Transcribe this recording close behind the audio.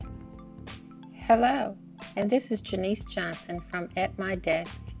Hello, and this is Janice Johnson from At My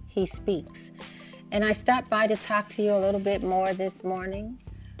Desk, He Speaks. And I stopped by to talk to you a little bit more this morning.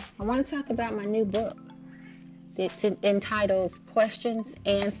 I want to talk about my new book. It's entitled Questions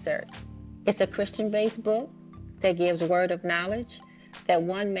Answered. It's a Christian-based book that gives word of knowledge that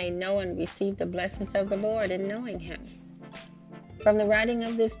one may know and receive the blessings of the Lord in knowing Him. From the writing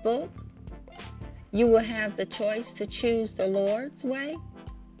of this book, you will have the choice to choose the Lord's way,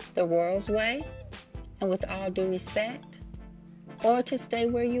 the world's way, and with all due respect, or to stay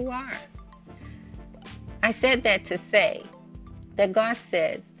where you are. I said that to say that God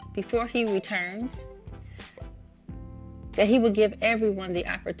says before He returns that He will give everyone the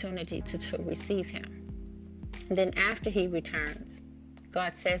opportunity to receive Him. And then after He returns,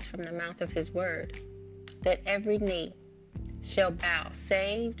 God says from the mouth of His word that every knee shall bow,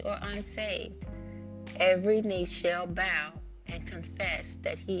 saved or unsaved. Every knee shall bow and confess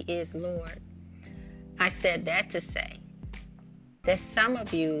that He is Lord. I said that to say that some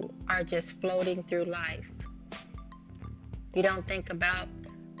of you are just floating through life. You don't think about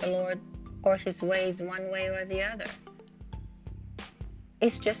the Lord or His ways one way or the other.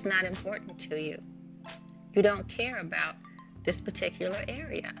 It's just not important to you. You don't care about this particular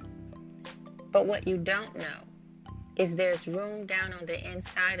area. But what you don't know is there's room down on the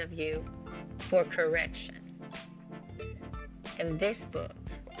inside of you for correction. And this book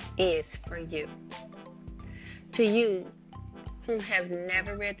is for you. To you who have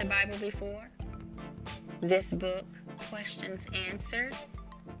never read the Bible before, this book, Questions Answered,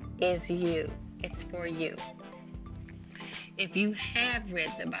 is you. It's for you. If you have read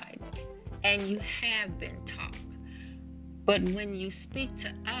the Bible and you have been taught, but when you speak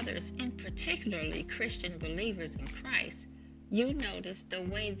to others, and particularly Christian believers in Christ, you notice the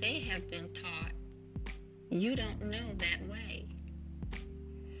way they have been taught, you don't know that way.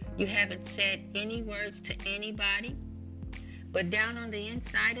 You haven't said any words to anybody, but down on the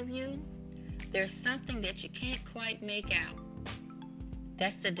inside of you, there's something that you can't quite make out.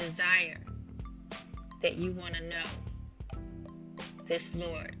 That's the desire that you want to know this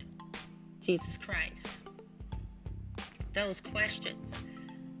Lord, Jesus Christ. Those questions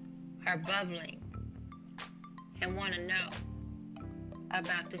are bubbling and want to know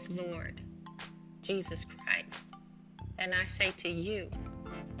about this Lord, Jesus Christ. And I say to you,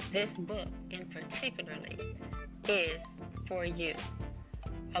 this book in particularly is for you,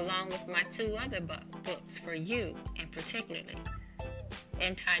 along with my two other books for you in particularly,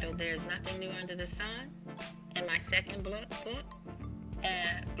 entitled There's Nothing New Under the Sun, and my second book,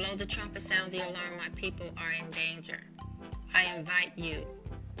 Blow the Trumpet, Sound the Alarm, My People Are in Danger. I invite you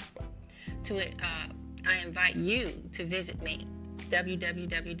to visit me,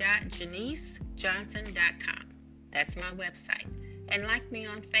 www.janicejohnson.com. That's my website. And like me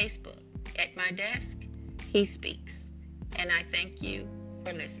on Facebook. At My Desk, He Speaks. And I thank you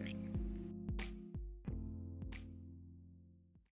for listening.